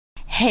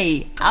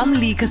Hey, I'm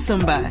Lee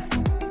Kasumba,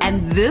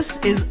 and this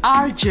is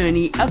our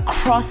journey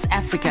across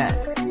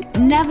Africa,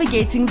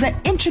 navigating the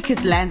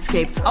intricate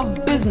landscapes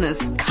of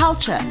business,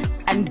 culture,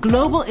 and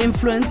global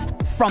influence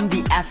from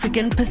the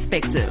African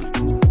perspective.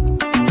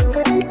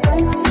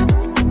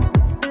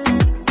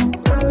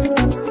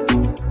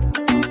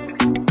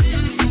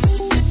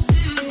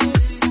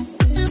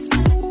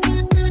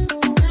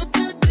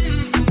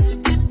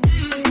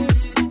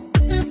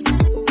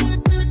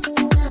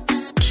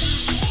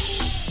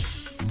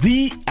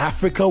 The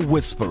Africa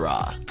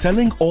Whisperer,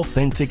 telling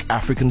authentic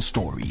African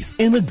stories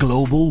in a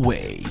global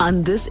way.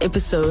 On this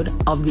episode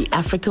of The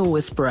Africa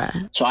Whisperer.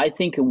 So I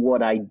think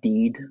what I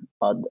did,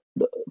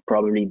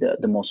 probably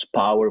the most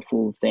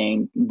powerful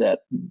thing that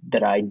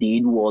I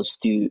did was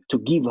to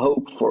give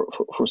hope for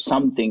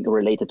something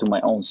related to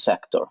my own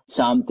sector.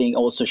 Something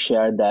also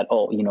shared that,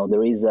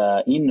 there is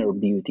an inner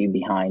beauty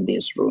behind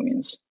these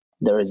ruins.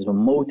 There is a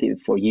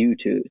motive for you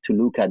to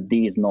look at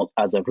these not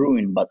as a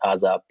ruin, but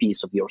as a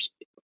piece of your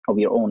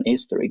own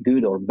history,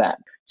 good or bad.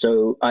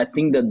 So I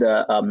think that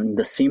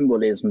the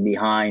symbolism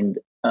behind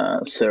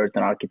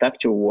certain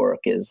architectural work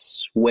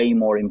is way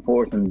more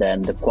important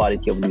than the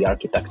quality of the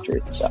architecture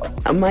itself.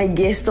 My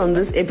guest on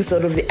this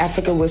episode of The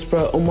Africa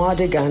Whisperer, Omar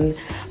Degan,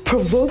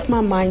 provoked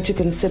my mind to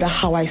consider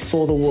how I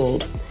saw the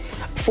world.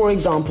 For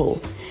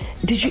example,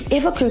 did you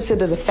ever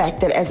consider the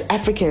fact that as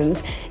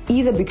Africans,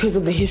 either because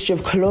of the history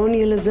of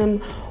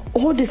colonialism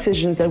or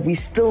decisions that we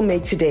still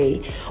make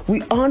today,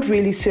 we aren't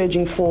really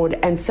surging forward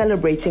and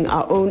celebrating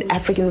our own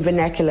African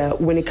vernacular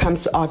when it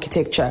comes to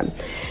architecture?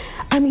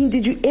 I mean,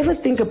 did you ever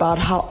think about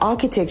how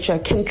architecture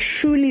can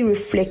truly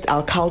reflect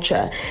our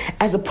culture,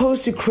 as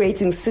opposed to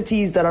creating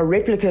cities that are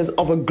replicas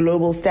of a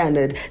global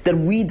standard that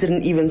we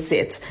didn't even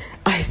set?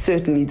 I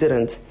certainly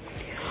didn't.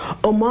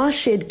 Omar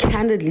shared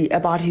candidly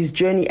about his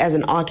journey as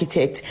an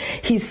architect,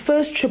 his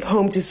first trip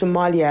home to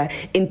Somalia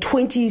in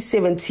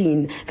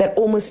 2017 that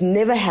almost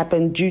never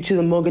happened due to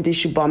the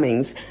Mogadishu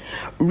bombings,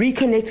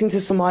 reconnecting to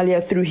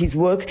Somalia through his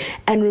work,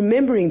 and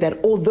remembering that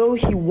although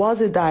he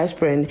was a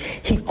diasporan,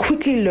 he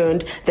quickly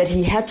learned that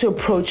he had to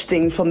approach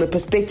things from the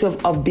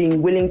perspective of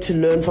being willing to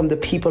learn from the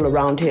people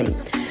around him.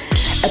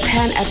 A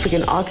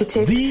Pan-African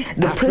architect,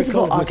 the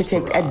principal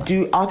architect at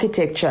Do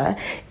Architecture,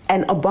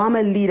 an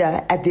Obama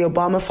leader at the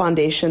Obama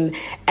Foundation,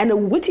 and a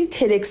witty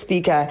TEDx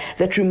speaker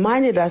that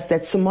reminded us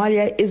that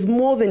Somalia is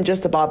more than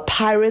just about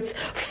pirates,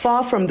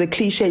 far from the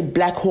cliche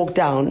Black Hawk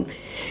Down.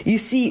 You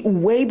see,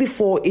 way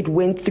before it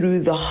went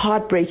through the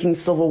heartbreaking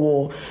Civil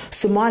War,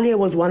 Somalia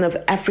was one of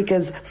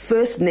Africa's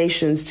first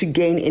nations to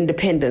gain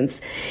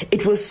independence.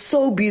 It was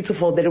so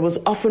beautiful that it was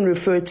often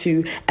referred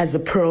to as the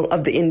Pearl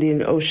of the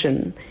Indian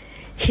Ocean.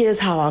 Here's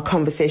how our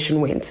conversation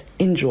went.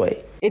 Enjoy.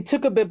 It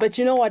took a bit, but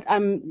you know what?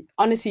 I'm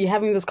honestly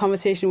having this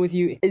conversation with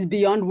you is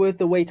beyond worth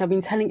the wait. I've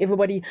been telling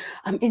everybody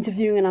I'm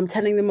interviewing and I'm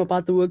telling them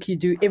about the work you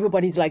do.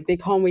 Everybody's like, they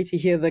can't wait to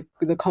hear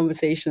the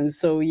conversations.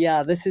 So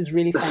yeah, this is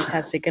really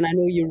fantastic. And I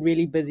know you're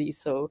really busy.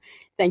 So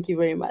thank you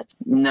very much.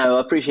 No,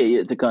 I appreciate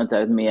you to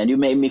contact me. And you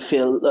made me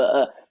feel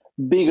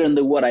bigger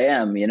than what I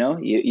am,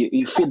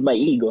 You feed my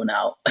ego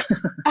now.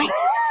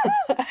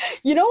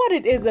 You know what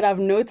it is that I've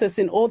noticed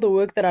in all the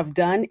work that I've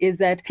done is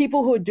that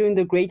people who are doing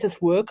the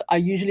greatest work are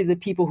usually the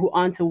people who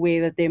aren't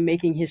aware that they're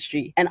making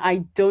history. And I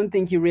don't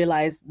think you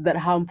realize that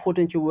how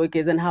important your work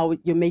is and how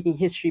you're making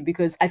history,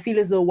 because I feel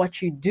as though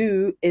what you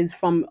do is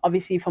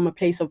obviously from a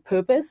place of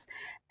purpose.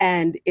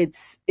 And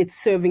it's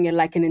serving it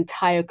like an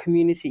entire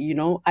community,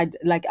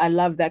 I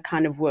love that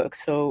kind of work.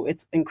 So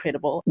it's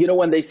incredible.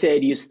 When they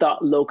said you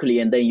start locally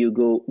and then you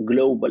go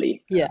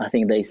globally, yeah. I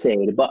think they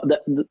said. But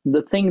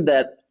the thing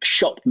that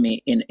shocked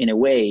me in a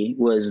way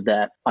was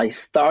that I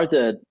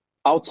started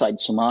outside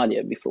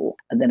Somalia before,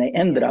 and then I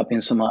ended up in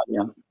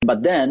Somalia.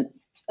 But then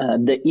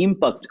the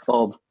impact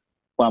of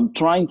what I'm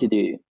trying to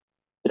do,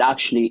 it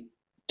actually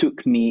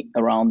took me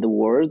around the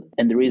world,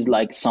 and there is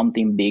like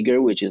something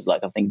bigger, which is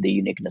like I think the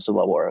uniqueness of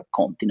our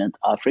continent,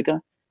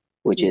 Africa,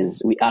 which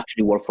is we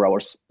actually work for our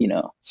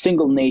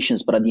single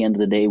nations, but at the end of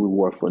the day we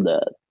work for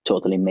the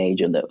total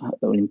image and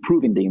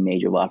improving the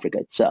image of Africa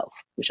itself,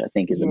 which I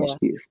think is the most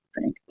beautiful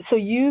thing. So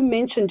you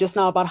mentioned just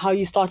now about how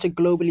you started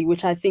globally,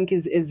 which I think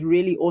is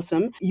really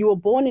awesome. You were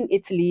born in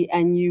Italy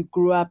and you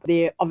grew up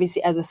there,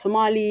 obviously as a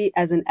Somali,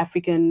 as an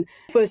African,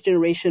 first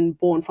generation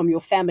born from your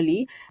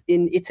family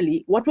in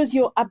Italy. What was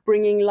your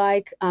upbringing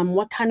like?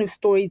 What kind of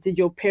stories did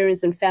your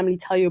parents and family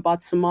tell you about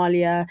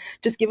Somalia?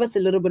 Just give us a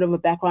little bit of a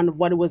background of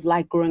what it was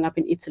like growing up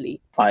in Italy.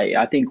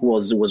 I think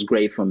was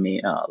great for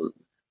me.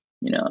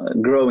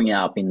 Growing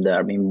up in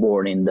there, being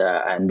born in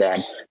there, and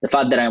then the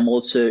fact that I'm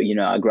also,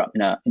 I grew up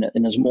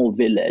in a small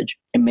village,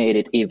 it made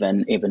it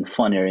even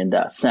funnier in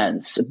that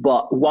sense.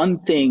 But one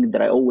thing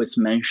that I always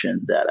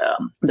mentioned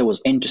that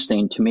was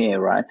interesting to me,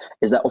 right,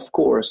 is that of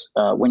course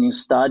when you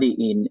study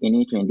in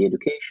Italy in the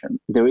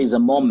education, there is a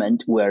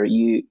moment where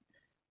you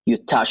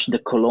touch the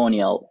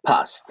colonial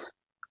past.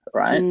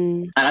 Right.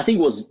 And I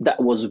think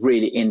that was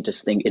really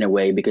interesting in a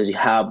way, because you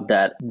have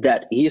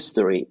that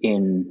history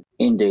in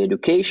the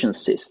education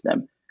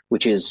system,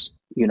 which is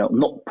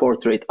not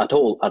portray it at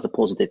all as a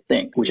positive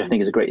thing, which I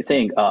think is a great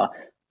thing.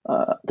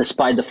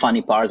 Despite the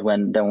funny part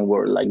when then we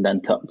were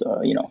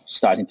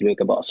starting to look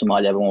about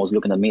Somalia, everyone was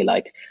looking at me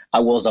like I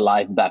was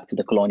alive back to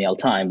the colonial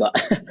time, but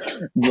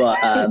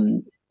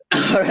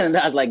and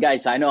that's like,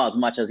 guys, I know as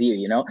much as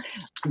you,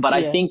 But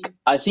yeah.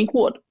 I think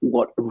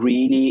what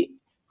really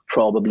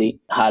probably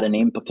had an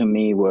impact on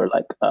me were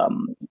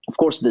of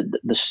course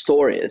the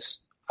stories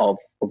of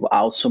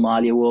how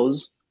Somalia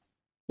was,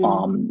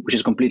 which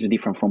is completely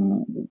different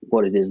from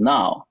what it is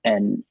now,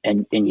 and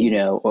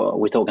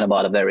we're talking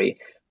about a very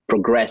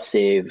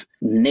progressive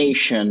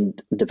nation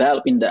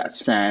developed in that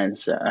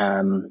sense,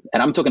 and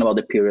I'm talking about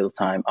the period of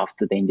time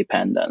after the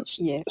independence.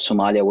 Yeah.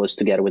 Somalia was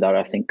together with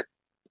I think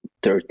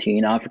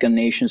 13 African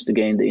nations to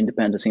gain the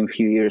independence in a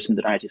few years in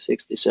the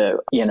 1960s.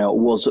 So,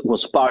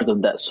 was part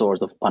of that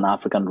sort of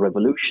Pan-African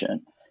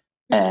revolution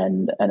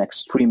and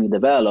extremely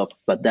developed.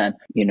 But then,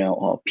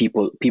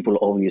 people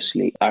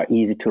obviously are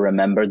easy to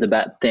remember the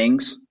bad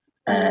things.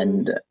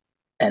 And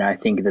I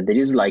think that it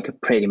is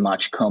pretty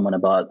much common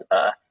about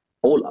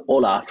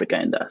all Africa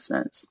in that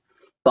sense.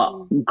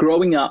 But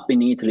growing up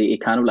in Italy,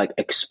 it kind of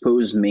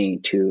exposed me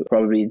to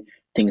probably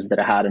things that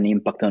had an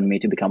impact on me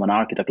to become an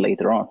architect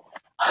later on.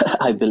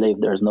 I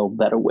believe there's no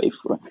better way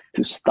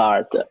to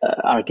start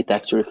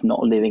architecture if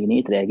not living in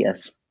Italy, I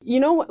guess.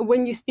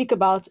 When you speak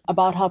about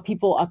how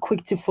people are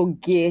quick to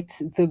forget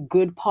the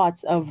good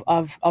parts of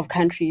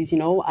countries,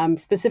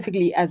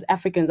 specifically as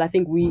Africans, I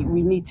think we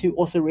need to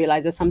also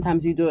realize that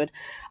sometimes you do it.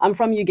 I'm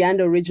from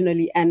Uganda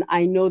originally, and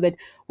I know that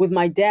with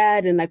my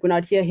dad and when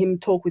I'd hear him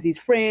talk with his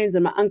friends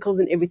and my uncles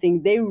and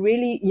everything, they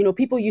really,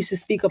 people used to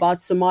speak about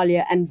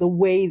Somalia and the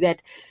way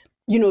that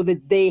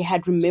that they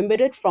had remembered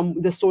it from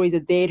the stories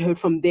that they had heard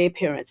from their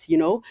parents,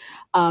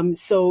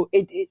 So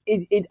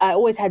I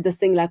always had this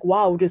thing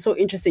wow, it was so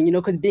interesting,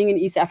 because being in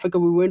East Africa,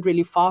 we weren't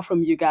really far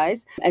from you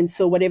guys. And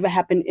so whatever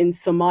happened in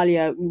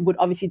Somalia would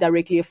obviously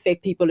directly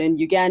affect people in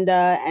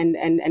Uganda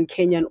and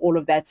Kenya and all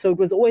of that. So it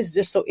was always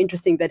just so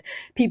interesting that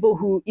people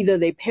who either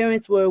their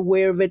parents were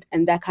aware of it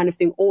and that kind of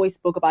thing always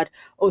spoke about,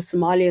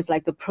 Somalia is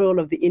like the pearl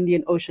of the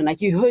Indian Ocean.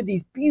 You heard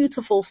these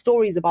beautiful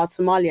stories about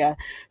Somalia.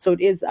 So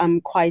it is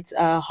quite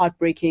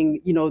heartbreaking,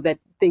 that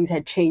things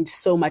had changed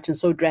so much and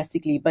so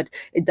drastically, but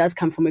it does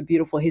come from a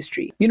beautiful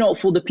history.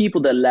 For the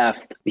people that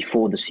left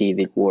before the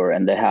Civil War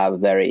and they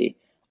have a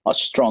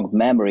strong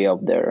memory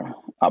of their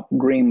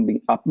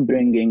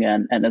upbringing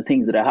and the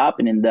things that are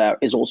happening there,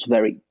 is also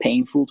very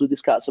painful to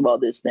discuss about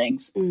these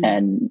things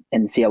and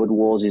see how it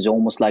was. Is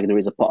almost like there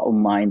is a part of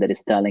mind that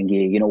is telling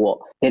you, what,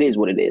 it is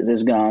what it is,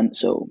 it's gone.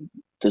 So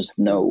there's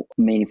no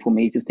meaning for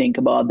me to think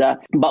about that.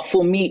 But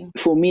for me,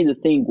 the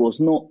thing was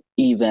not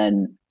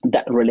even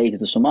that related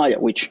to Somalia,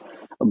 which,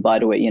 by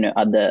the way,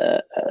 at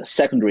the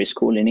secondary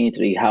school in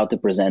Italy, how to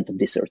present a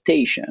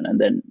dissertation,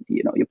 and then,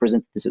 you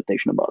present a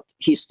dissertation about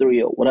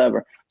history or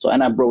whatever. So,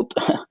 and I brought,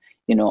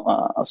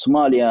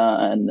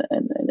 Somalia and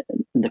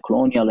the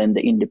colonial and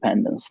the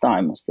independence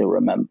time, I still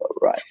remember,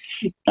 right?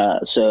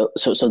 So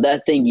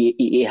that thing,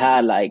 it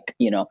had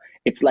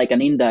it's like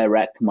an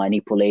indirect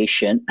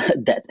manipulation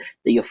that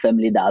your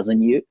family does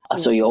on you.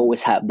 So you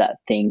always have that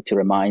thing to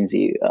remind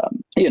you,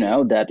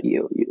 that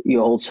you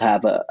also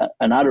have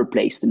another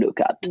place to look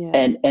at.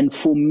 Yeah. And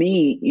for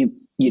me,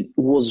 it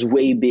was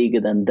way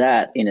bigger than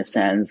that, in a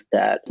sense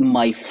that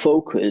my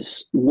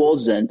focus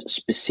wasn't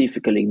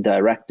specifically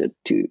directed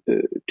to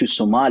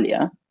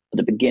Somalia at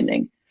the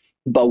beginning,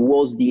 but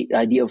was the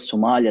idea of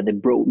Somalia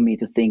that brought me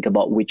to think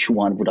about which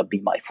one would have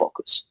been my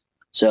focus.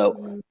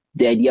 So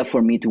the idea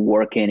for me to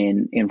work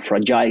in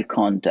fragile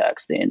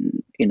context,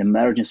 in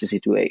emergency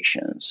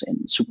situations,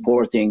 in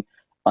supporting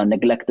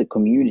neglected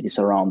communities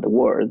around the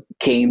world,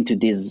 came to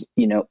this,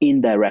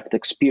 indirect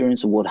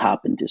experience of what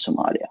happened to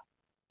Somalia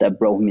that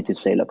brought me to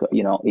say, look,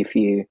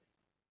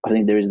 I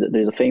think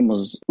there's a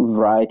famous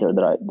writer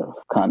that I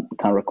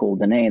can't recall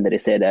the name, that he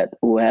said that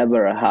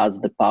whoever has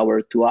the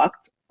power to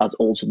act has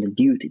also the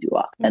duty to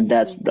act. And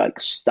that's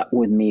stuck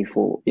with me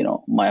for,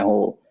 my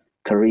whole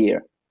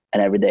career.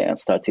 And every day I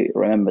start to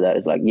remember that.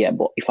 It's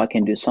but if I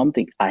can do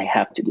something, I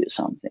have to do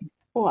something.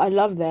 Oh, I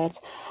love that.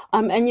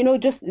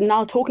 And, just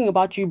now talking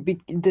about you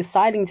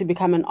deciding to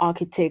become an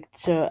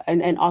architect,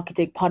 an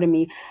architect, pardon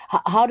me,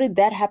 how did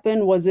that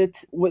happen? Was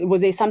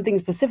there something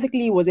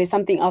specifically? Was there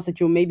something else that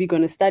you're maybe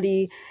going to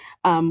study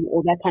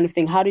or that kind of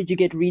thing? How did you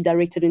get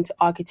redirected into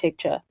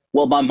architecture?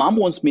 Well, my mom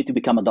wants me to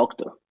become a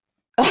doctor.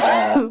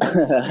 That's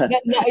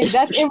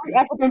every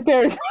African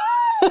parent.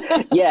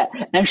 Yeah,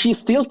 and she's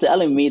still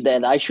telling me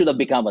that I should have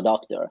become a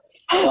doctor.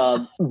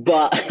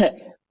 But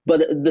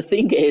the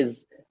thing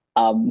is,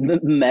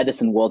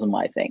 medicine wasn't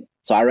my thing.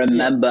 So I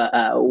remember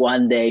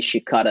one day she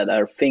cut at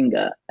her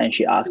finger and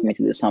she asked me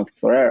to do something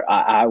for her.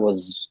 I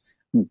was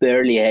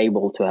barely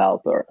able to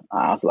help her.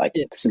 I was like,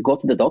 go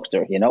to the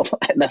doctor,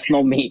 that's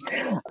not me.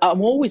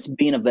 I've always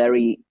been a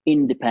very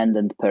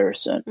independent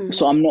person.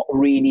 So I'm not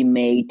really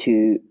made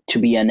to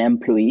be an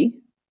employee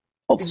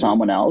of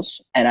someone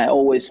else. And I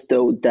always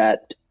thought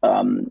that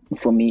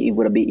for me, it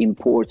would be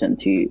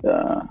important to,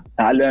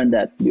 I learned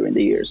that during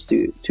the years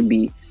to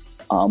be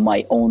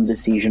my own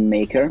decision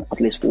maker,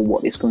 at least for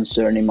what is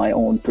concerning my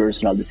own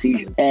personal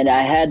decision. And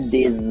I had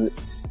this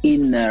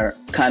inner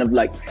kind of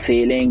like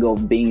feeling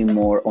of being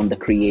more on the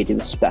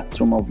creative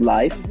spectrum of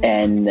life.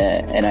 And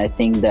I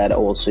think that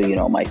also,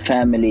 my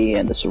family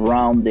and the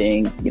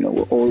surrounding,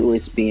 were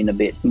always been a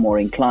bit more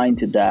inclined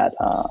to that.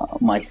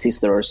 My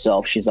sister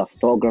herself, she's a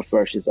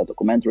photographer, she's a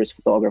documentarist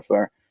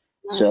photographer.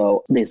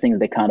 So these things,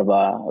 they kind of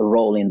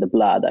roll in the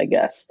blood, I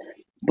guess.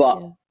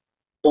 But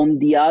on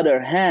the other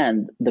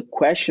hand, the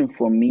question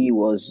for me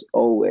was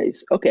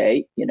always,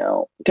 okay,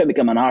 can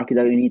become an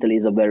architect in Italy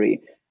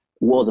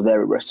was a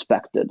very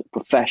respected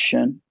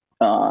profession.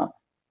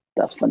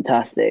 That's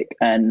fantastic.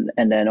 And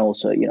then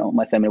also,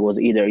 my family was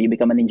either you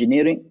become an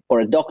engineering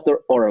or a doctor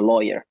or a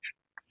lawyer.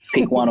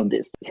 Pick one of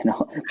these,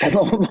 That's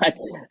all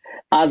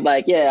I was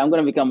like, yeah, I'm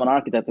going to become an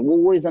architect. Well,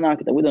 what is an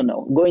architect? We don't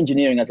know. Go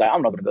engineering. I was like,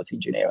 I'm not going to go to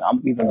engineering.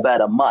 I'm even bad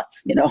at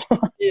maths,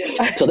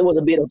 Yeah. So there was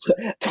a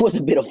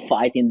bit of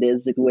fight in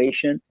this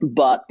situation.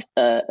 But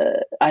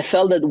I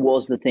felt that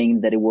was the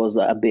thing, that it was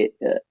a bit,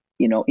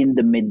 in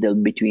the middle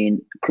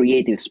between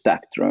creative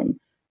spectrum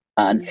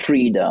and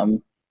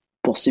freedom,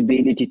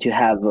 possibility to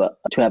have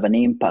an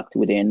impact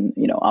within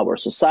our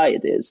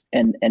societies,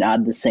 and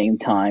at the same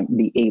time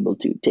be able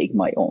to take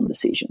my own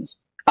decisions.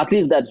 At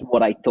least that's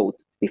what I thought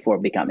before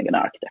becoming an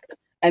architect.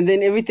 And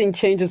then everything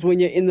changes when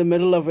you're in the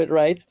middle of it,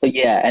 right?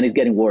 Yeah, and it's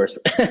getting worse.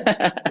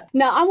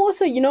 Now, I'm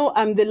also,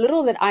 the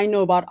little that I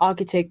know about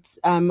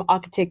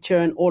architecture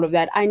and all of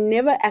that, I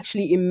never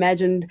actually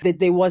imagined that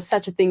there was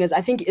such a thing as,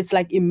 I think it's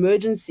like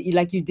emergency,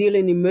 like you deal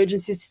in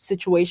emergency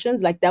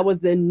situations. Like that was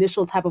the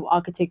initial type of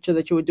architecture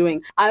that you were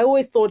doing. I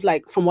always thought,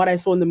 like, from what I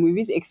saw in the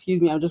movies,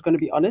 excuse me, I'm just going to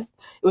be honest,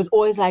 it was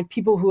always like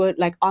people who were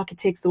like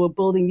architects that were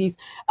building these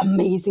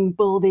amazing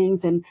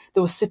buildings, and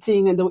they were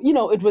sitting and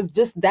it was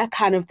just that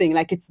kind of thing.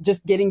 Like it's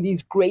just getting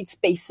these great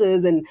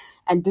spaces and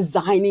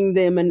designing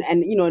them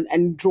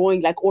and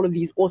drawing like all of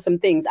these awesome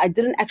things. I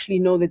didn't actually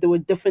know that there were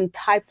different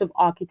types of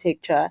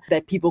architecture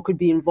that people could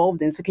be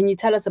involved in. So can you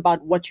tell us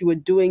about what you were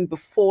doing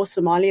before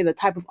Somalia, the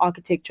type of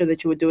architecture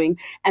that you were doing,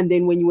 and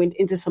then when you went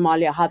into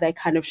Somalia, how that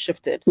kind of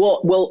shifted?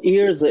 Well,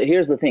 here's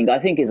the thing. I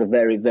think is a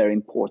very, very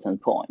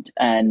important point,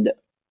 and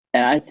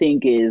I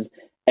think is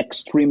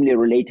extremely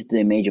related to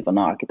the image of an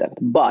architect.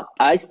 But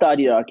I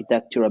studied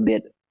architecture a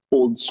bit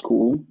old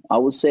school, I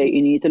would say,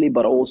 in Italy,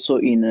 but also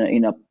in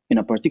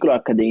a particular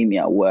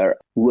academia where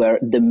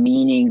the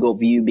meaning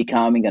of you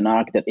becoming an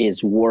architect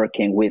is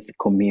working with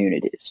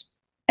communities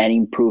and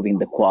improving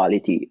the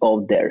quality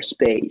of their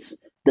space,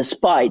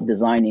 despite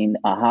designing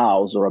a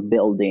house or a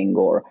building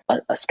or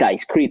a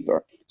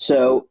skyscraper.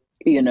 So,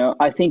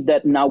 I think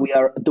that now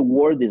the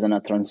world is in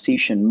a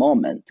transition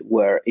moment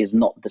where it's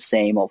not the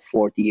same of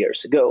 40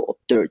 years ago or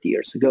 30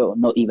 years ago,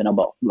 not even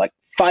about like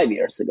 5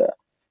 years ago.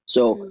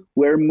 So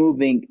we're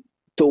moving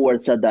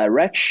towards a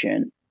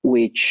direction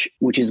which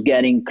is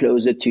getting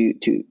closer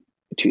to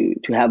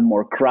have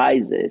more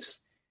crisis,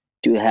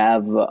 to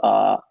have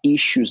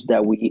issues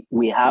that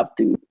we have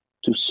to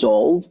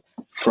solve,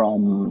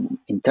 from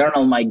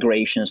internal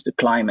migrations to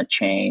climate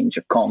change,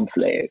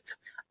 conflict,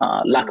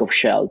 lack of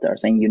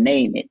shelters, and you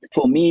name it.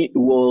 For me,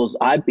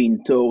 I've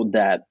been told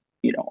that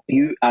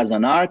you as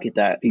an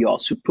architect, you are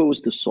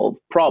supposed to solve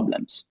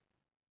problems.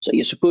 So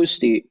you're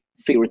supposed to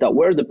figure it out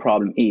where the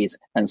problem is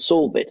and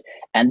solve it.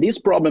 And this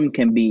problem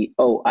can be,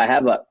 I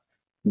have a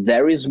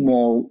very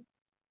small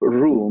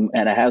room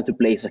and I have to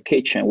place a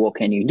kitchen. What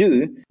can you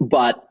do?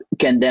 But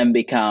can then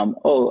become,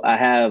 I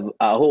have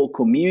a whole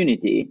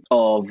community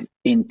of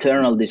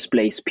internal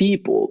displaced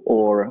people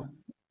or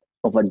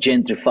of a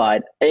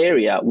gentrified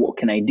area. What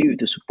can I do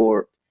to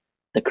support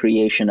the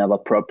creation of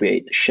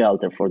appropriate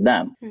shelter for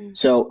them?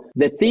 So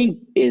the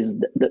thing is,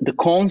 the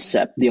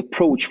concept, the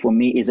approach for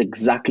me is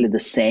exactly the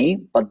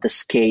same, but the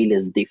scale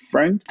is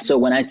different. So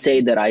when I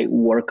say that I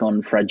work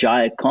on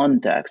fragile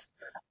context,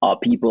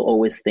 people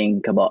always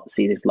think about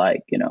cities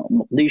like,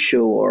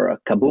 Mogadishu or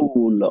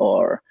Kabul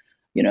or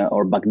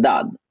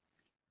Baghdad.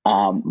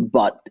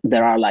 But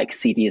there are like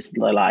cities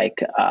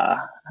like,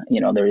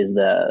 there is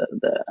the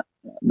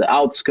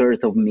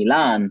outskirts of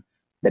Milan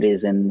that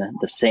is in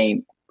the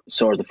same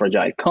sort of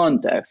fragile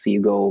context.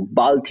 You go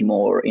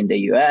Baltimore in the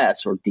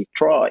US or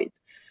Detroit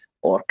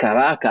or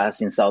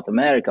Caracas in South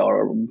America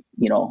or,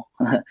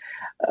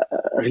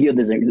 Rio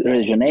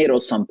de Janeiro,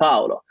 Sao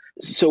Paulo.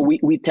 So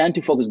we tend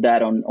to focus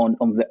that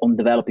on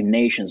developing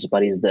nations,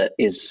 but is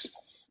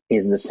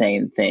the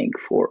same thing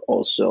for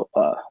also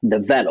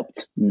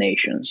developed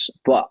nations.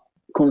 But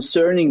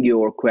concerning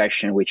your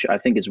question, which I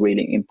think is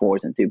really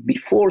important,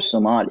 before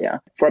Somalia,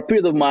 for a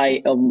period of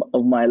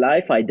my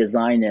life, I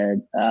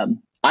designed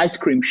ice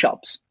cream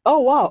shops. Oh,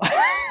 wow.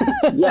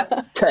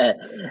 Yeah.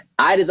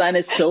 I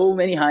designed so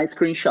many ice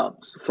cream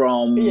shops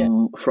from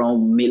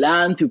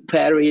Milan to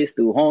Paris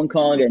to Hong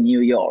Kong and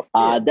New York.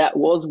 That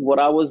was what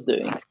I was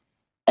doing.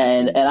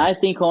 And I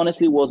think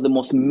honestly was the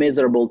most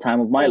miserable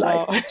time of my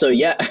life. Wow. So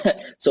yeah,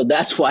 so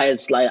that's why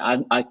it's like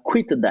I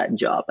quitted that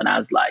job, and I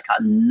was like,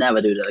 I'll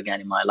never do that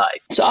again in my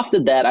life. So after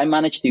that, I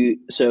managed to.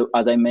 So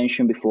as I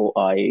mentioned before,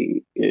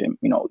 I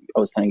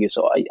was telling you.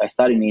 So I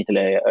studied in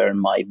Italy, I earned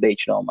my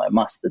bachelor, my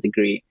master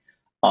degree.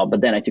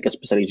 But then I took a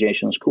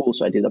specialization school,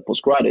 so I did a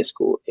postgraduate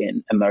school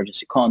in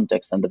emergency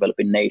context and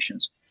developing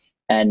nations,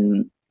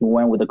 and we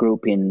went with a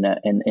group in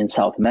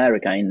South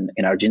America, in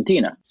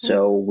Argentina.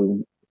 So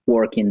we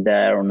working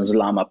there on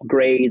Islam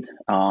upgrade,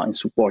 in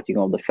supporting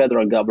of the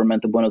federal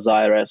government of Buenos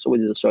Aires. So we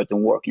did a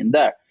certain work in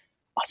there.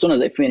 As soon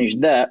as I finished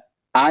that,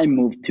 I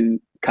moved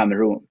to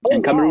Cameroon,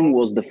 and Cameroon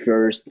was the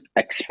first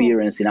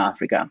experience in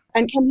Africa.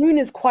 And Cameroon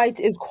is quite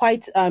a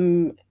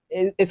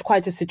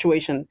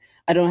situation.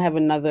 I don't have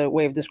another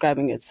way of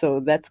describing it. So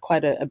that's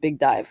quite a big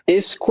dive.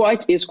 It's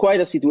quite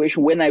a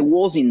situation. When I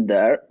was in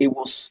there, it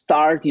was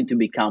starting to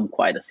become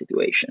quite a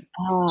situation.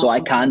 So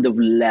I kind of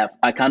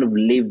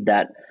lived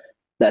that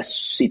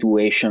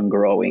situation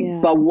growing. Yeah.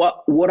 But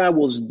what I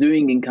was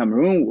doing in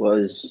Cameroon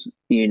was,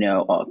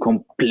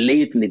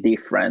 completely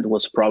different.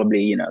 Was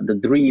probably, the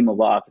dream of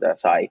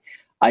architects. I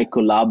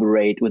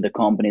collaborate with a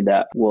company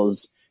that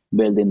was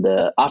building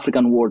the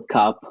African World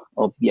Cup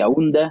of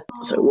Yaoundé.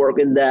 So I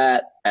worked in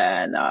that,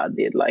 and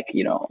did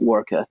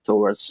work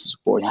towards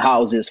supporting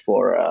houses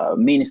for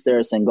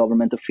ministers and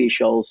government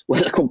officials.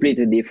 Was a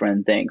completely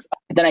different things.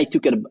 Then I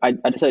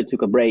decided to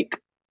take a break,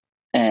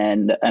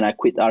 and I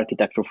quit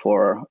architecture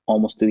for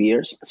almost 2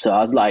 years. So I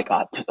was like,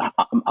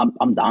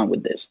 I'm done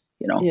with this,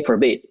 for a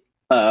bit.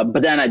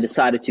 But then I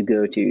decided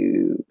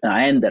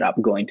I ended up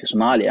going to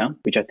Somalia,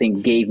 which I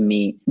think gave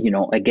me,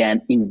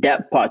 again, in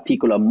that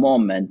particular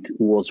moment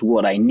was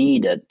what I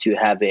needed to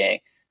have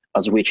a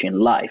switch in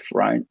life,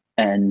 right?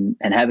 And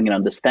having an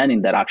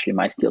understanding that actually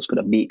my skills could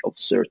be of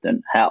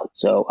certain help.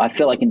 So I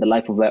feel like in the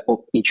life of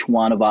each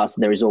one of us,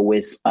 there is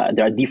always,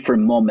 there are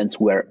different moments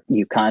where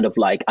you kind of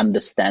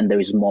understand there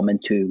is a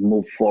moment to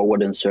move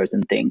forward in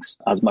certain things,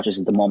 as much as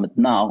it's the moment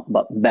now.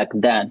 But back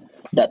then,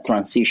 that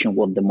transition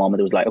was the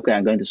moment it was like, okay,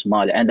 I'm going to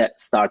Somalia. And that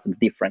started a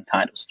different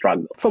kind of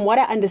struggle. From what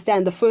I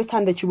understand, the first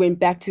time that you went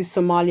back to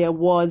Somalia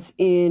was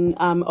in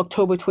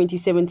October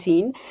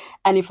 2017.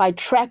 And if I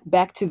track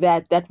back to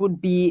that, that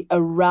would be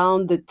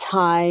around the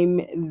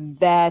time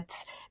that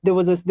there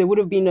would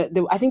have been,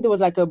 I think there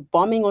was like a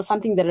bombing or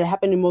something that had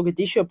happened in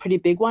Mogadishu, a pretty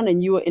big one.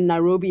 And you were in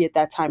Nairobi at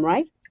that time,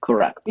 right?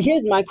 Correct.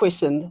 Here's my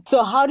question.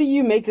 So how do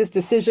you make this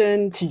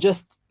decision to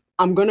just,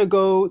 I'm going to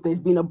go,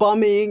 there's been a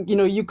bombing,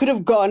 you could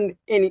have gone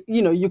in,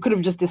 you could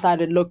have just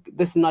decided, look,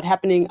 this is not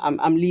happening,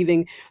 I'm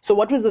leaving. So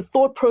what was the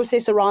thought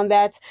process around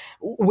that?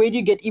 Where do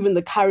you get even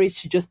the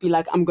courage to just be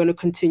like, I'm going to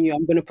continue,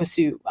 I'm going to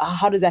pursue?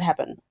 How does that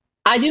happen?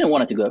 I didn't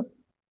want it to go.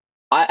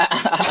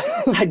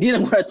 I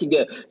didn't want it to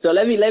go. So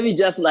let me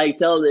just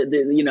tell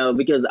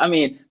because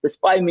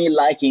despite me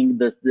liking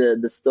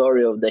the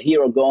story of the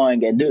hero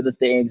going and do the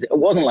things, it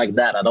wasn't like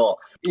that at all.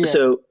 Yeah.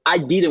 So I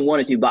didn't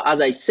want it to, but as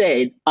I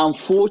said,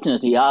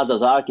 unfortunately, as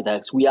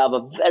architects, we have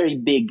a very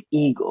big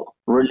ego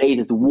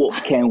related to what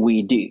can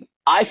we do.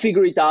 I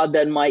figured out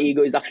that my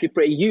ego is actually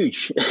pretty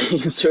huge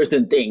in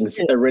certain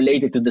things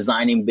related to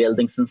designing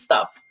buildings and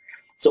stuff.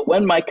 So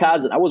when I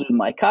was with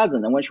my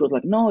cousin, and when she was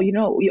like, no,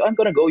 I'm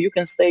going to go, you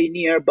can stay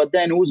near, but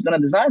then who's going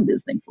to design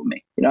this thing for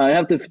me? I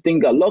have to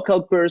think a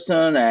local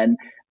person and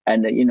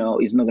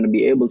is not going to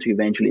be able to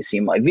eventually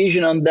see my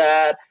vision on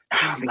that.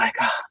 And I was like,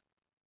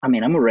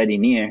 I'm already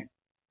near.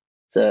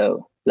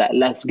 So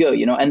let's go,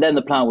 and then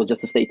the plan was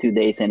just to stay 2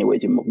 days anyway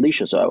to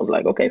Mogadishu. So I was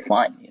like, okay,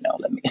 fine,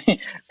 let me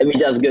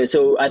just go.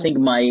 So I think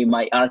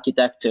my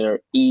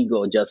architecture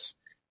ego just,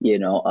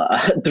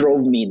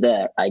 drove me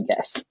there, I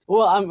guess.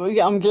 Well,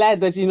 I'm glad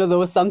that, there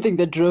was something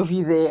that drove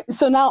you there.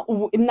 So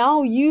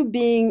now you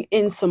being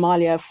in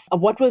Somalia,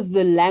 what was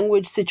the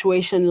language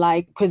situation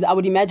like? Because I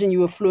would imagine you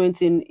were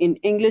fluent in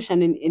English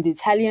and in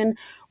Italian.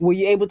 Were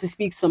you able to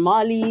speak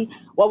Somali?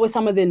 What were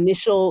some of the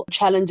initial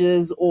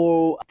challenges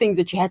or things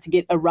that you had to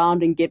get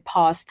around and get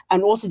past?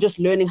 And also just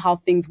learning how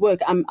things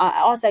work. I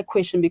asked that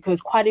question because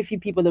quite a few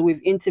people that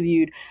we've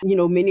interviewed,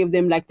 many of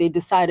them, they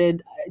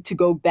decided to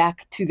go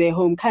back to their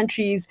home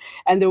countries,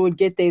 and they would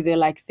get there, they're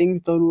like, things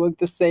don't work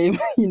the same.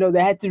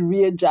 They had to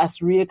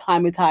readjust,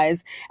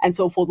 reacclimatize, and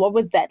so forth. What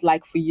was that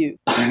like for you?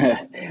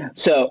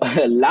 So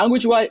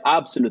language-wise,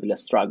 absolutely a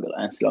struggle,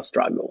 and still a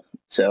struggle.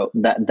 So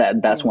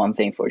that's one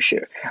thing for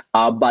sure.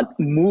 But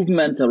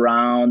movement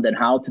around and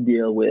how to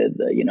deal with,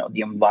 the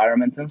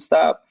environment and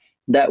stuff,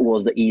 that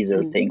was the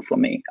easier thing for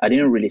me. I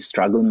didn't really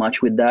struggle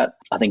much with that.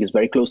 I think it's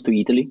very close to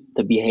Italy,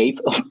 the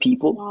behavior of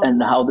people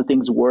and how the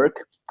things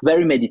work.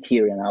 Very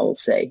Mediterranean, I will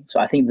say. So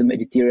I think the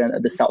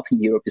Mediterranean, the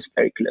Southern Europe is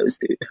very close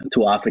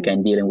to Africa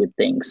and dealing with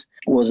things.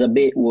 Was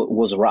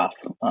rough.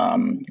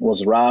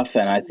 Was rough.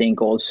 And I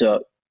think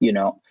also,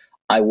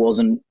 I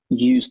wasn't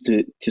used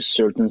to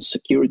certain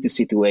security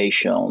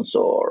situations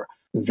or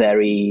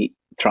very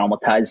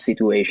traumatized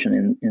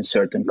situation in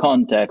certain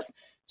contexts.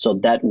 So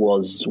that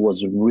was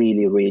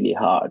really, really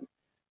hard.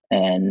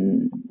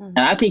 And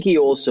I think he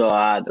also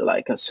had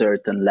a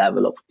certain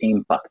level of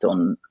impact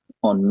on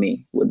on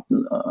me with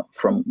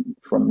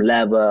from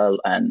level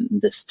and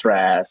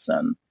distress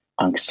and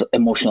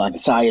emotional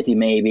anxiety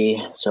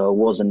maybe. So it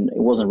wasn't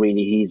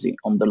really easy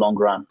on the long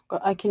run.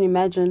 I can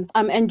imagine.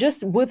 And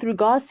just with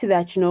regards to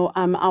that,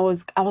 I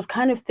was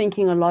kind of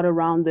thinking a lot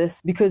around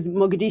this because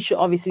Mogadishu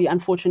obviously,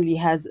 unfortunately,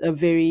 has a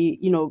very,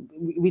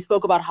 we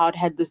spoke about how it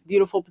had this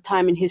beautiful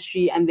time in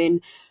history, and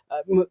then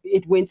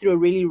it went through a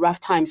really rough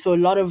time. So a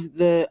lot of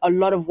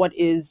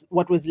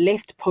what was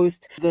left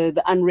post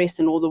the unrest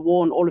and all the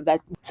war and all of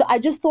that. So I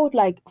just thought,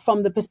 like,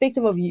 from the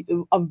perspective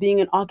of being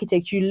an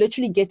architect, you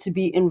literally get to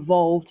be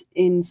involved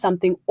in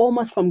something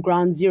almost from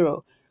ground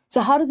zero. So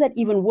how does that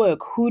even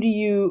work? Who do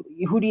you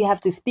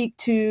have to speak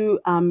to?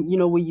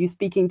 Were you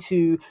speaking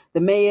to the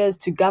mayors,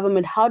 to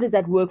government? How does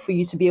that work for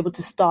you to be able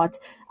to start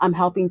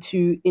helping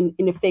to, in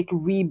effect,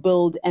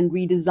 rebuild and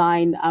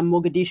redesign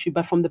Mogadishu,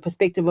 but from the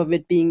perspective of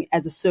it being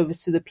as a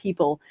service to the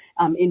people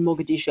in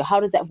Mogadishu?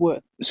 How does that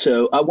work?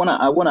 So I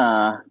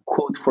wanna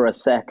quote for a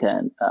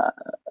second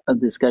a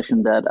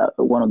discussion that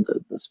one of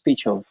the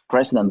speech of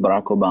President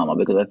Barack Obama,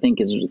 because I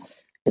think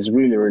is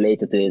really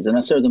related to this. And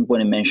at a certain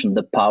point, he mentioned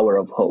the power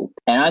of hope.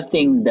 And I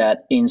think that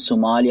in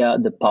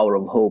Somalia, the power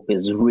of hope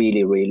is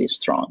really, really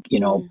strong.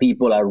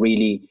 People are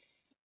really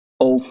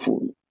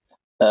hopeful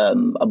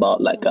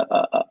about like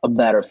a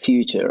better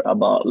future,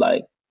 about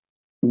like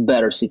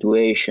better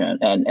situation,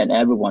 and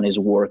everyone is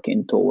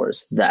working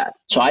towards that.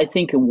 So I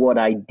think what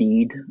I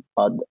did,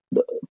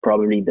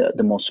 probably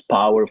the most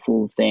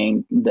powerful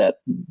thing that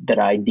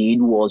I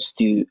did was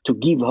to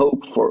give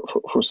hope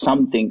for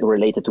something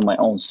related to my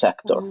own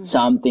sector.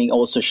 Something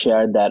also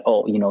shared that,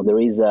 there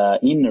is a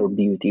inner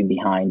beauty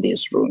behind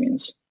these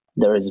ruins.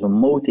 There is a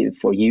motive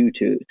for you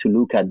to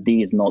look at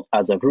these not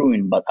as a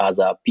ruin, but as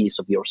a piece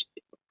of your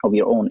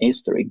own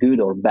history, good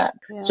or bad.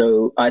 Yeah.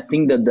 So I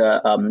think that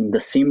the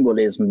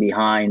symbolism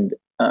behind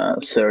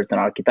certain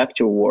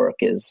architectural work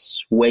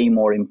is way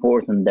more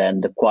important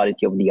than the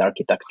quality of the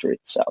architecture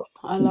itself.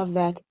 I love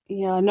that.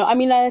 Yeah, no, I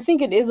mean, I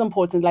think it is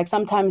important. Like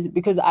sometimes,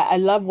 because I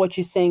love what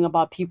you're saying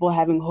about people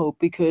having hope,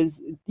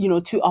 because,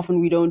 too often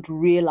we don't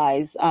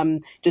realize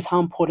just how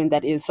important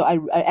that is. So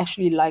I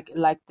actually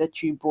like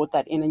that you brought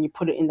that in and you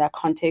put it in that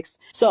context.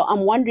 So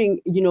I'm wondering,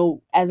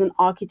 as an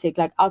architect,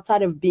 like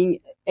outside of being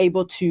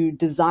able to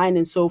design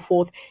and so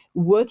forth,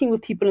 working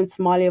with people in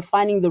Somalia,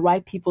 finding the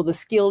right people, the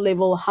skill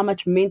level, how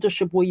much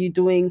mentorship were you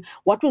doing?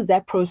 What was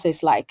that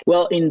process like?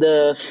 Well, in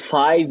the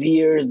 5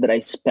 years that I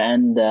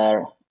spent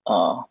there,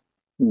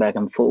 back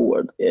and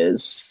forward,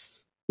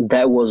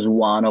 that was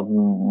one of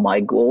my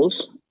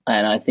goals,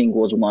 and I think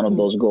was one of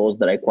those goals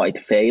that I quite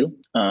failed,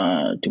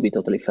 to be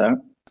totally fair.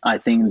 I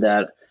think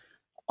that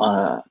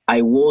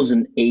I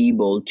wasn't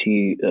able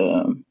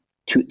to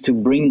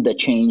bring the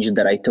change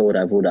that I thought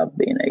I would have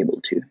been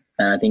able to.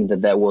 And I think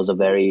that was a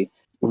very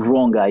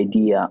wrong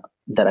idea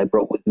that I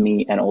brought with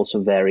me, and also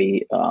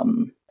very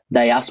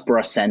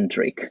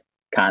diaspora-centric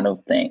kind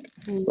of thing.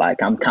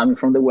 Like, I'm coming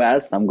from the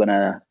West, I'm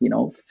gonna,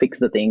 fix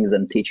the things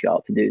and teach you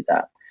how to do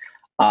that.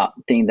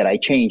 Thing that I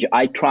changed.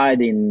 I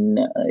tried in,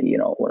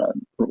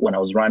 when I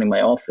was running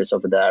my office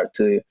over there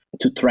to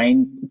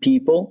train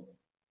people,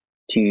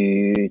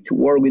 to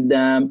work with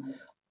them.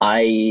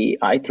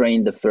 I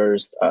trained the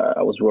first,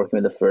 I was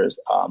working with the first,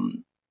 a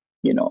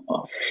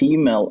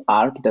female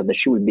architect that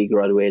she will be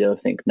graduated, I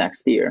think,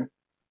 next year.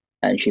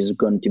 And she's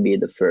going to be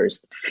the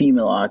first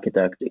female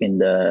architect in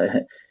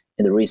the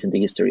recent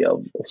history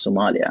of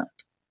Somalia.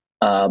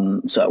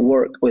 So I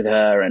worked with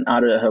her and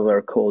other of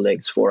her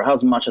colleagues for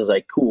as much as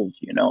I could,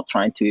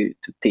 trying to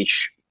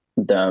teach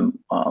them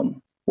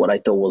what I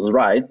thought was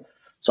right.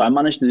 So I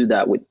managed to do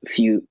that with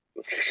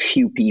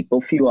few people,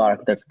 few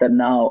architects that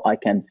now I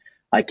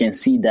can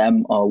see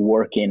them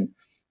working,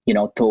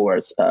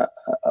 towards a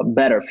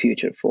better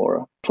future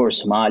for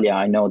Somalia.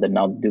 I know that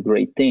now they do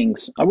great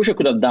things. I wish I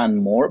could have done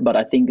more, but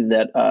I think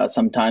that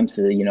sometimes,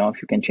 if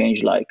you can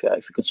change, like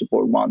if you could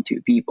support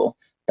 1-2 people,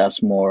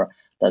 that's more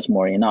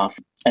enough.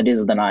 And this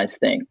is the nice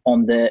thing.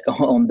 On the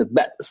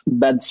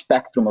bad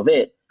spectrum of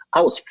it,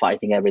 I was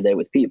fighting every day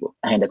with people,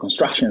 and the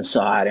construction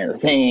side and the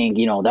thing,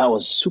 that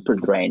was super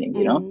draining.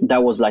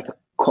 That was like a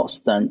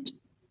constant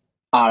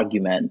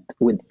argument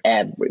with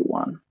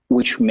everyone,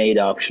 which made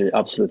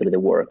absolutely the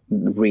work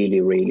really,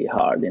 really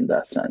hard in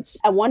that sense.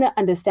 I want to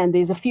understand,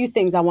 there's a few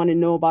things I want to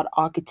know about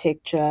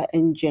architecture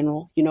in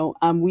general.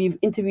 We've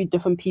interviewed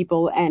different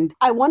people, and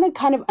I want to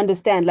kind of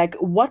understand, like,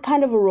 what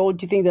kind of a role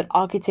do you think that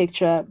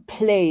architecture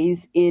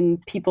plays in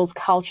people's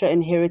culture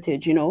and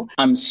heritage,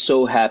 I'm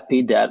so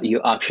happy that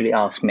you actually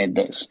asked me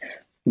this,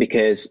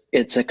 because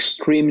it's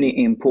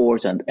extremely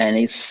important, and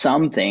it's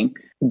something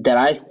that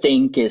I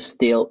think is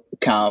still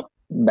come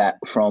back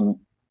from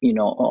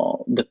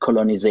the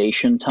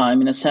colonization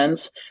time, in a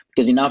sense,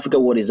 because in Africa,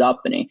 what is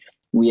happening,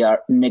 we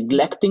are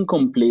neglecting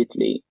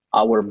completely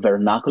our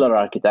vernacular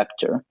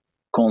architecture,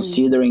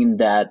 considering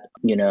that,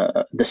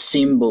 the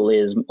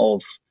symbolism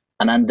of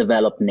an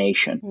undeveloped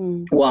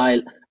nation,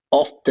 while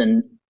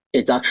often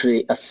it's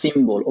actually a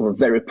symbol of a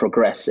very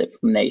progressive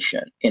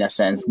nation, in a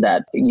sense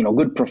that,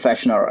 good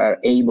professionals are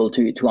able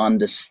to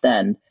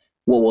understand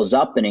what was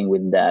happening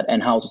with that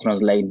and how to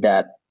translate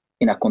that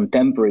in a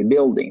contemporary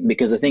building.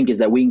 Because the thing is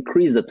that we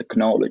increased the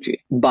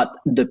technology, but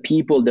the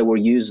people that were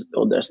used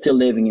or they're still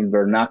living in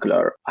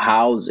vernacular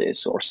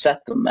houses or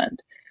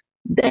settlement,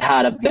 they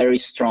had a very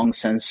strong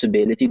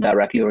sensibility,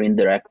 directly or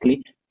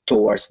indirectly,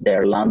 towards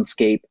their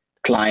landscape,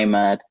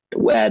 climate, the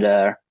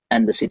weather,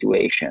 and the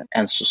situation,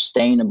 and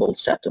sustainable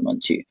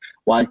settlement too.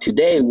 While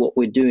today, what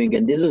we're doing,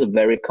 and this is a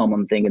very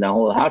common thing in the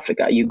whole of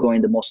Africa, you go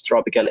in the most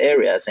tropical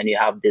areas and you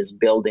have this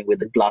building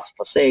with a glass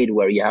facade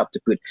where you have to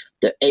put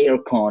the air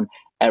con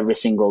every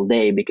single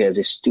day because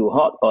it's too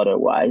hot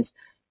otherwise,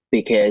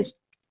 because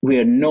we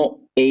are not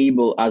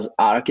able as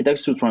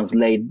architects to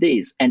translate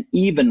this. And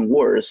even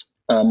worse,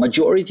 a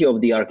majority of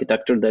the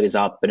architecture that is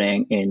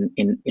happening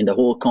in the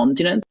whole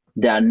continent,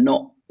 they are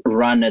not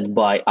run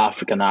by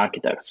African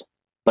architects,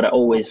 but are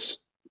always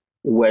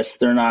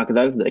Western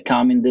architects that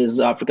come in these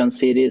African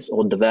cities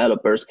or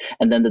developers,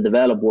 and then the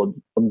developer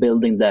a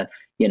building that,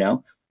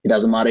 it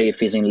doesn't matter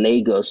if it's in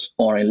Lagos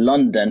or in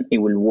London, it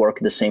will work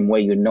the same way.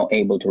 You're not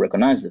able to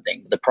recognize the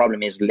thing. The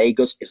problem is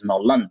Lagos is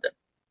not London,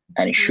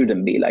 and it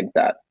shouldn't be like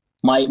that.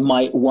 My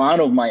one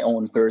of my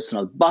own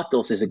personal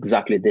battles is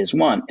exactly this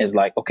one. Is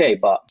like, okay,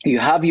 but you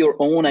have your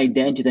own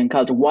identity and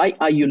culture. Why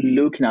are you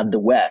looking at the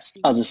West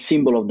as a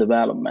symbol of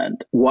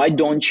development? Why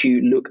don't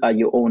you look at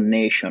your own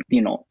nation?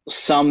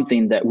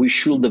 Something that we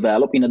should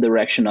develop in a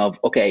direction of,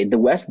 okay, the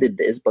West did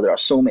this, but there are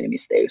so many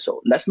mistakes.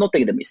 So let's not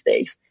take the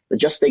mistakes.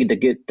 Let's just take the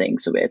good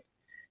things of it.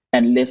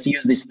 And let's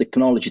use this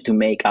technology to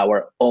make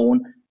our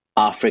own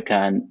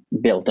African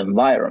built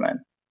environment,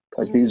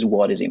 because this is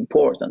what is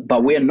important.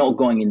 But we are not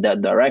going in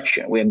that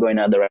direction. We are going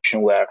in a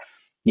direction where,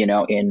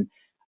 in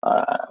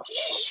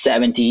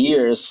 70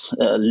 years,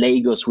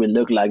 Lagos will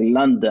look like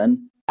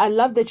London. I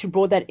love that you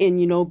brought that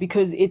in,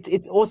 because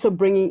it's also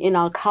bringing in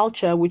our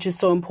culture, which is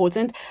so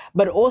important,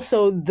 but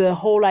also the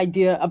whole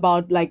idea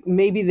about like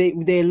maybe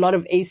there are a lot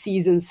of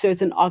ACs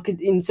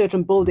in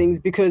certain buildings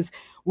because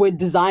we're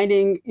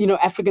designing,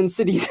 African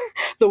cities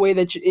the way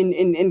that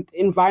in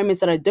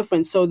environments that are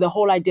different. So the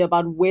whole idea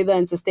about weather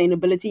and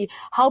sustainability,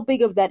 how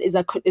big of that is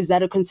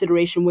that a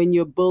consideration when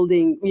you're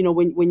building,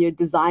 when you're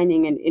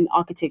designing and in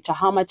architecture?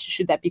 How much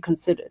should that be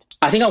considered?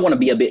 I think I want to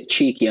be a bit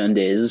cheeky on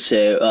this.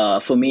 So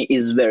for me,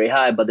 it's very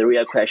high, but the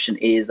real question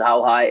is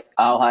how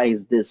high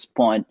is this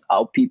point?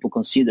 How people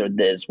consider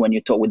this when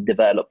you talk with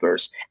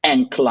developers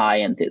and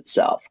client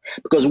itself?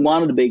 Because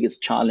one of the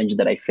biggest challenges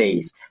that I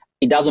face,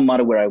 it doesn't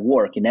matter where I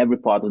work, in every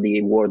part of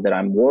the world that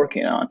I'm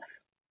working on,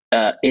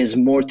 is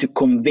more to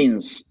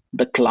convince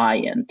the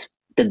client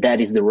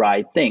that is the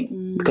right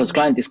thing. Because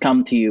client is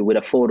come to you with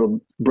a photo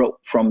brought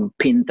from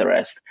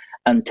Pinterest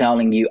and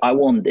telling you, I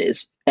want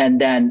this. And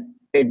then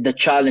the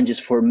challenge is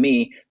for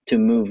me to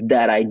move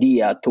that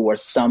idea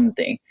towards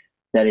something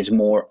that is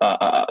more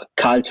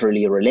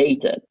culturally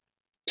related.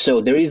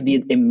 So there is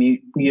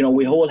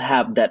we all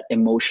have that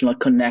emotional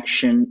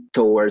connection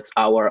towards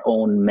our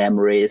own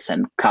memories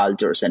and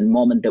cultures and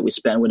moments that we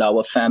spend with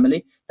our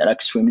family that are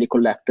extremely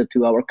connected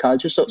to our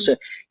culture. So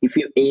if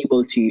you're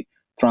able to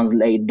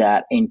translate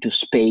that into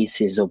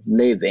spaces of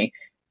living,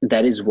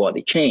 that is what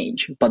it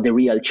changed. But the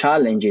real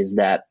challenge is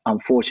that,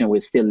 unfortunately,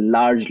 we're still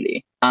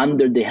largely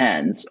under the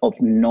hands of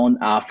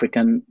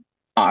non-African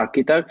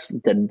architects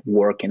that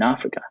work in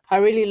Africa. I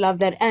really love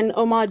that. And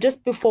Omar,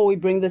 just before we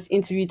bring this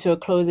interview to a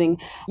closing,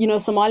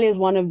 Somalia is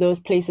one of those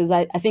places.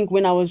 I think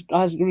when I was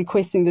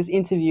requesting this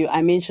interview,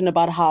 I mentioned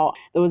about how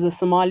there was a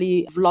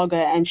Somali vlogger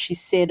and she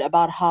said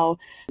about how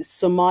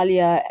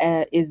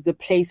Somalia is the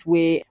place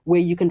where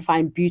you can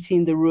find beauty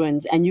in the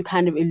ruins, and you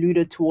kind of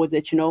alluded towards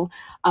it,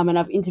 and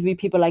I've interviewed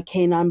people like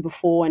Kanan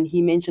before, and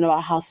he mentioned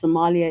about how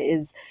Somalia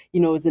is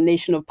a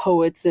nation of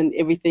poets and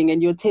everything.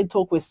 And your TED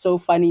talk was so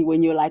funny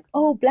when you're like,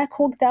 oh, Black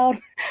Hawk Down,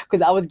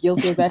 because I was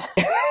guilty of that,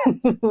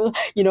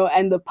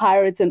 and the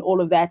pirates and all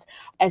of that.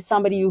 As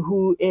somebody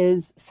who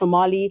is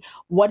Somali,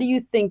 what do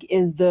you think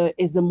is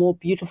the more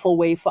beautiful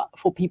way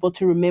for people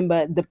to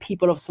remember the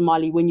people of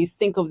Somali when you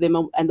think of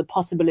them and the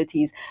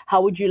possibilities?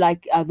 How would you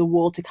like the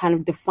world to kind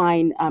of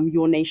define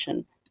your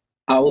nation?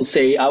 I will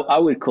say I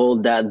would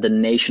call that the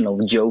nation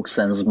of jokes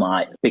and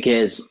smile,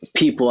 because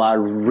people are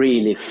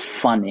really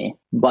funny,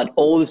 but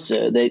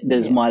also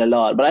they smile a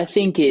lot. But I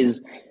think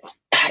it's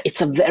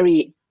a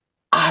very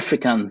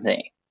African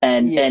thing.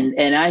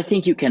 And I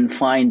think you can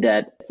find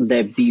that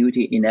the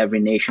beauty in every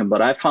nation.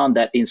 But I found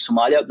that in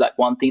Somalia, like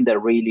one thing that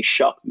really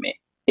shocked me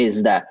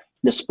is that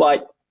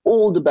despite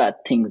all the bad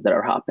things that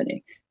are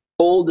happening,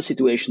 all the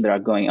situations that are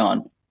going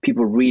on,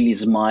 people really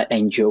smile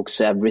and jokes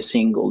every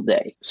single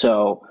day.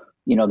 So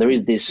there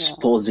is this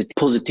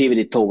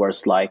positivity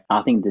towards, like,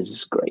 I think this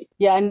is great.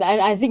 Yeah, and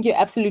I think you're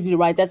absolutely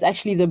right. That's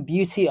actually the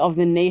beauty of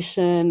the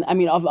nation. I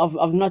mean,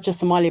 of not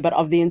just Somalia, but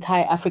of the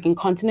entire African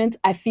continent.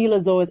 I feel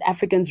as though as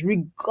Africans,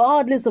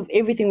 regardless of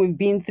everything we've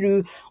been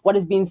through, what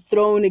has been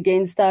thrown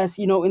against us,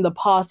 in the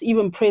past,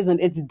 even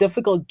present, it's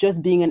difficult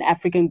just being an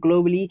African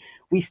globally.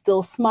 we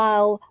still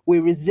smile,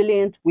 we're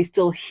resilient, we're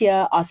still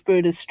here, our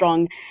spirit is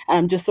strong. And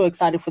I'm just so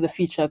excited for the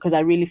future because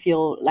I really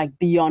feel like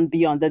beyond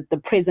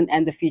the present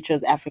and the future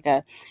is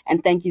Africa.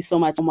 And thank you so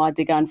much, Omar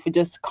Degan, for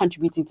just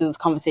contributing to this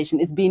conversation.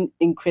 It's been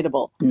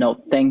incredible.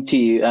 No, thank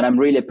you. And I'm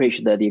really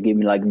appreciative that you give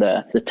me like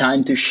the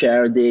time to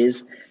share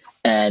this.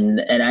 And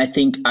I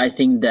think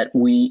that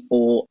we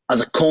all,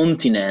 as a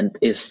continent,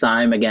 it's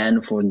time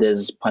again for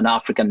this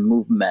Pan-African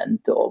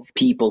movement of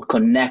people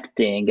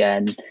connecting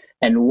and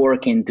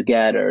working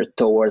together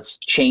towards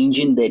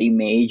changing the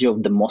image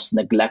of the most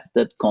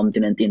neglected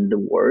continent in the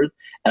world.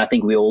 And I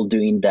think we're all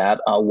doing that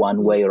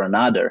one way or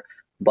another.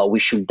 But we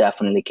should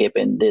definitely keep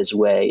in this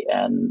way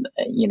and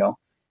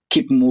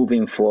keep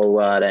moving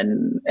forward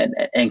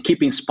and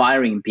keep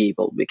inspiring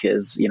people,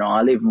 because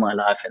I live my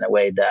life in a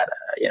way that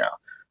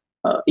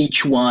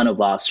each one of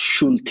us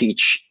should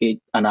teach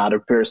another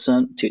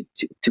person to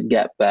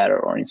get better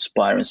or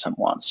inspiring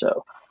someone.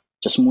 So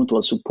just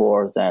mutual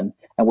support and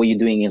what you're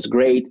doing is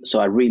great. So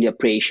I really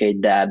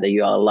appreciate that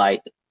you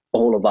highlight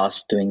all of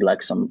us doing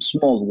like some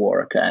small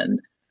work and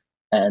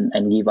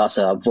give us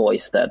a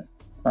voice that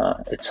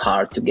it's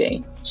hard to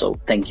gain. So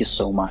thank you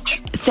so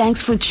much.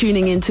 Thanks for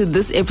tuning into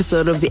this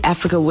episode of the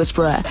Africa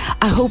Whisperer.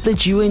 I hope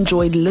that you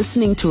enjoyed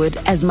listening to it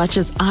as much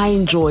as I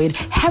enjoyed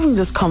having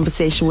this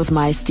conversation with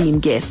my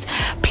esteemed guest.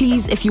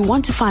 Please, if you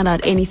want to find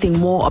out anything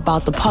more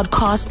about the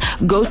podcast,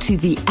 go to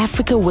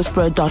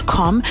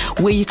theafricawhisperer.com,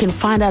 where you can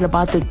find out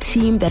about the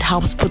team that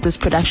helps put this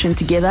production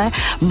together,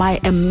 my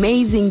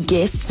amazing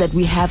guests that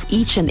we have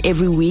each and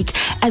every week,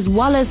 as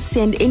well as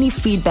send any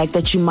feedback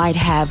that you might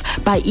have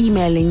by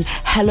emailing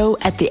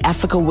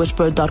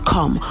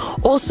hello@theafricawhisperer.com.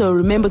 Also,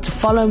 remember to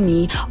follow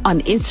me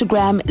on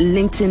Instagram,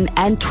 LinkedIn,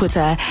 and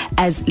Twitter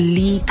as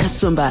Lee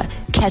Kasumba.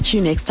 Catch you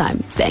next time.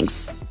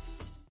 Thanks.